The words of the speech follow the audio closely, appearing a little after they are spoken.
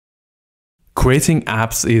Creating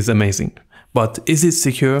apps is amazing, but is it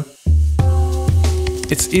secure?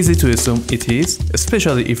 It's easy to assume it is,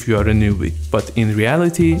 especially if you are a newbie, but in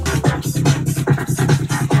reality,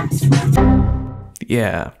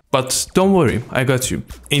 yeah. But don't worry, I got you.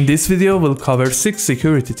 In this video, we'll cover 6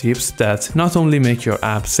 security tips that not only make your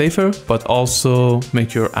app safer, but also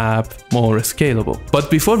make your app more scalable.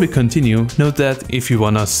 But before we continue, note that if you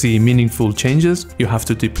wanna see meaningful changes, you have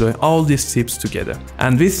to deploy all these tips together.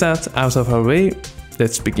 And with that out of our way,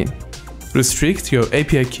 let's begin. Restrict your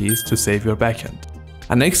API keys to save your backend.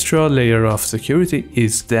 An extra layer of security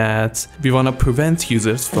is that we want to prevent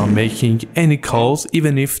users from making any calls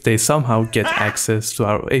even if they somehow get access to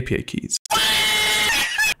our API keys.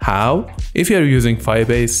 How? If you're using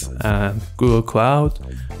Firebase and Google Cloud,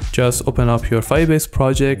 just open up your Firebase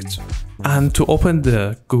project, and to open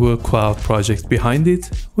the Google Cloud project behind it,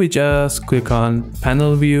 we just click on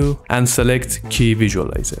Panel View and select Key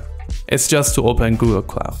Visualizer. It's just to open Google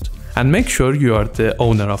Cloud. And make sure you are the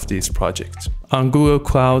owner of this project. On Google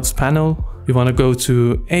Cloud's panel, you want to go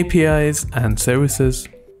to APIs and Services,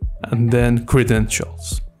 and then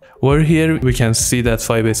Credentials. Where here we can see that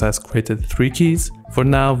Firebase has created 3 keys. For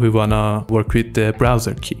now, we want to work with the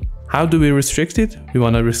browser key. How do we restrict it? We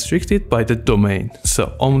want to restrict it by the domain.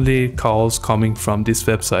 So only calls coming from this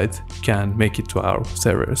website can make it to our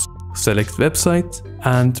servers. Select website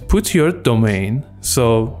and put your domain.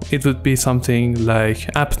 So it would be something like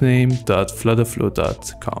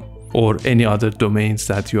appname.flutterflow.com or any other domains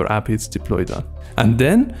that your app is deployed on. And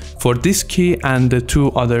then for this key and the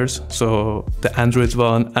 2 others, so the Android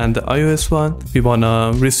one and the iOS one, we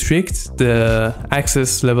wanna restrict the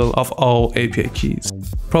access level of all API keys.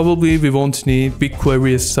 Probably we won't need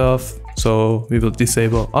BigQuery stuff, so we will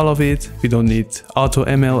disable all of it. We don't need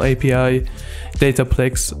AutoML API,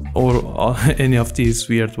 Dataplex, or any of these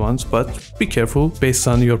weird ones, but be careful based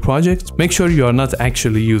on your project. Make sure you are not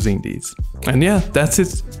actually using these. And yeah, that's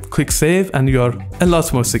it. Click save and you are a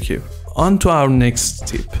lot more secure. On to our next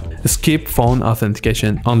tip. Skip phone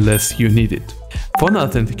authentication unless you need it. Phone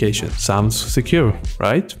authentication sounds secure,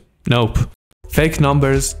 right? Nope. Fake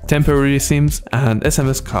numbers, temporary SIMs, and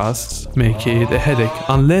SMS costs make it a headache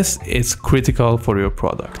unless it's critical for your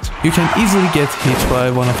product. You can easily get hit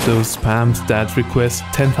by one of those spams that request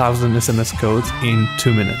 10,000 SMS codes in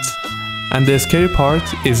 2 minutes. And the scary part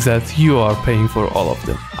is that you are paying for all of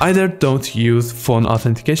them. Either don't use phone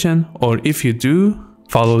authentication, or if you do,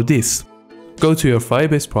 follow this. Go to your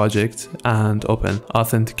Firebase project and open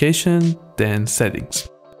Authentication, then Settings.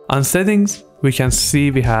 On Settings, we can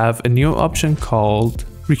see we have a new option called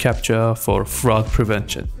reCAPTCHA for fraud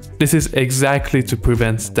prevention. This is exactly to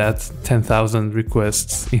prevent that 10,000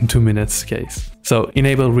 requests in 2 minutes case. So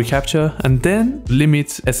enable reCAPTCHA and then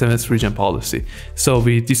limit SMS region policy. So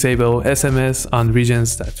we disable SMS on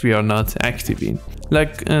regions that we are not active in,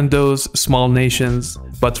 like those small nations.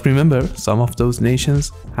 But remember, some of those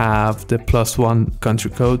nations have the +1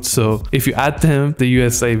 country code, so if you add them, the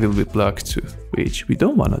USA will be blocked too, which we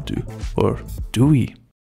don't want to do, or do we?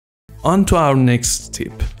 On to our next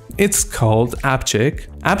tip. It's called AppCheck.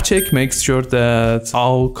 AppCheck makes sure that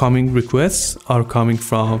all coming requests are coming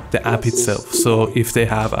from the app itself. So if they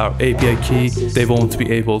have our API key, they won't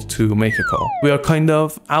be able to make a call. We are kind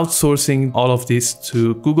of outsourcing all of this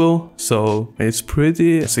to Google, so it's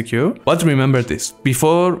pretty secure. But remember this,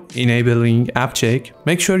 before enabling AppCheck,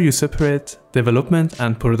 make sure you separate development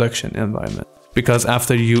and production environment. Because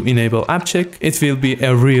after you enable AppCheck, it will be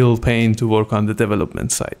a real pain to work on the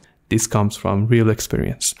development side. This comes from real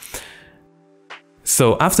experience.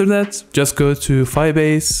 So after that, just go to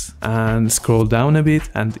Firebase and scroll down a bit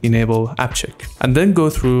and enable AppCheck. And then go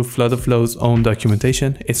through FlutterFlow's own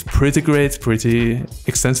documentation. It's pretty great, pretty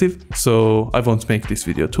extensive, so I won't make this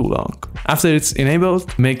video too long. After it's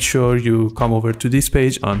enabled, make sure you come over to this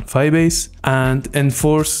page on Firebase and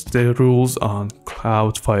enforce the rules on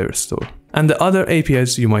Cloud Firestore and the other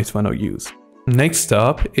APIs you might want to use. Next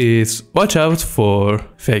up is watch out for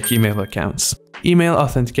fake email accounts. Email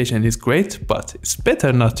authentication is great, but it's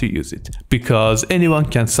better not to use it because anyone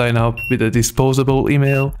can sign up with a disposable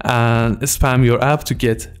email and spam your app to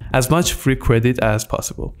get as much free credit as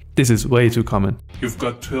possible. This is way too common. You've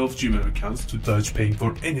got 12 Gmail accounts to dodge paying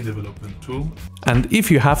for any development tool. And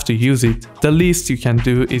if you have to use it, the least you can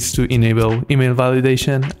do is to enable email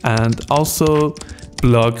validation and also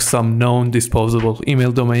block some known disposable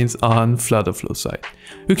email domains on FlutterFlow site.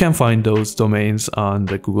 You can find those domains on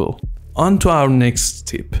the Google. On to our next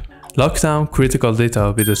tip. Lock down critical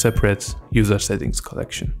data with a separate user settings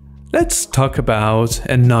collection. Let's talk about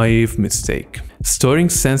a naive mistake. Storing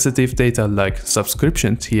sensitive data like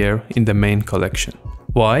subscription tier in the main collection.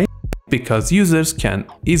 Why? because users can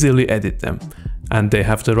easily edit them, and they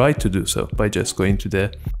have the right to do so by just going to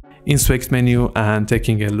the Inspect menu and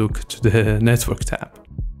taking a look to the Network tab.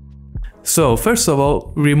 So first of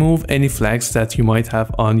all, remove any flags that you might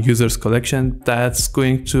have on users collection that's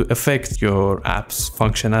going to affect your app's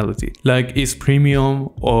functionality, like its premium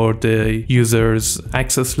or the user's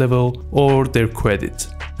access level or their credit.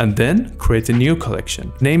 And then create a new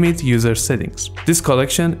collection. Name it user settings. This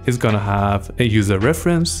collection is gonna have a user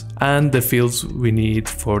reference and the fields we need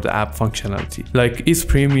for the app functionality, like its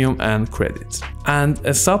premium and credit. And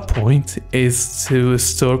a sub point is to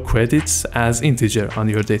store credits as integer on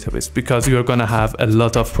your database, because you're gonna have a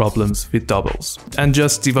lot of problems with doubles. And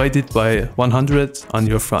just divide it by 100 on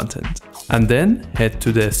your front end. And then head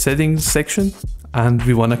to the settings section, and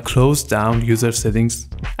we want to close down user settings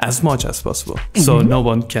as much as possible, so no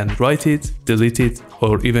one can write it, delete it,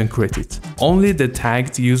 or even create it. Only the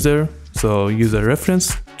tagged user, so user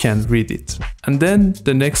reference, can read it. And then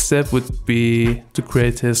the next step would be to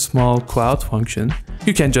create a small cloud function.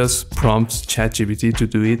 You can just prompt ChatGPT to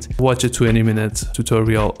do it. Watch a 20-minute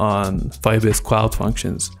tutorial on Firebase cloud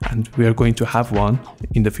functions, and we are going to have one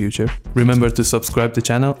in the future. Remember to subscribe to the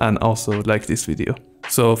channel and also like this video.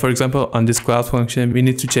 So for example, on this cloud function, we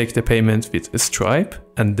need to check the payment with Stripe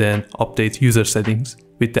and then update user settings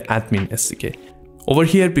with the admin SDK. Over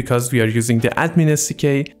here, because we are using the admin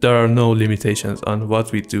SDK, there are no limitations on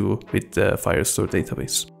what we do with the Firestore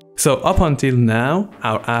database. So up until now,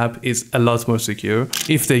 our app is a lot more secure.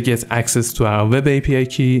 If they get access to our web API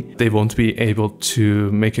key, they won't be able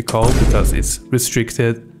to make a call because it's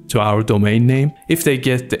restricted to our domain name. If they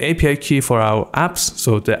get the API key for our apps,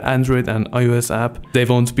 so the Android and iOS app, they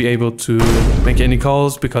won't be able to make any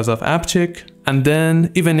calls because of app check. And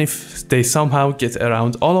then even if they somehow get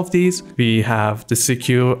around all of these, we have the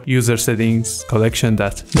secure user settings collection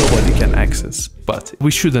that nobody can access. But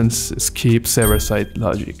we shouldn't skip server-side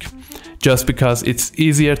logic. Just because it's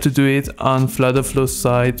easier to do it on FlutterFlow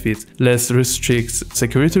side with less strict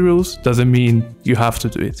security rules doesn't mean you have to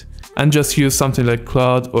do it. And just use something like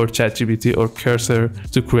Cloud or ChatGPT or Cursor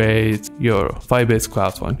to create your Firebase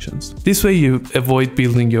cloud functions. This way you avoid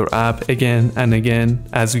building your app again and again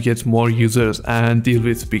as you get more users and deal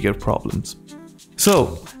with bigger problems.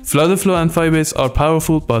 So FlutterFlow and Firebase are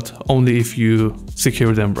powerful, but only if you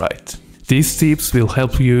secure them right. These tips will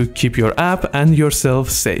help you keep your app and yourself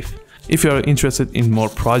safe. If you are interested in more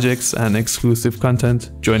projects and exclusive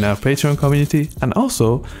content, join our Patreon community and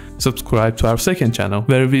also subscribe to our second channel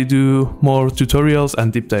where we do more tutorials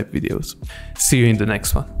and deep dive videos. See you in the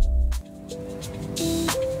next one.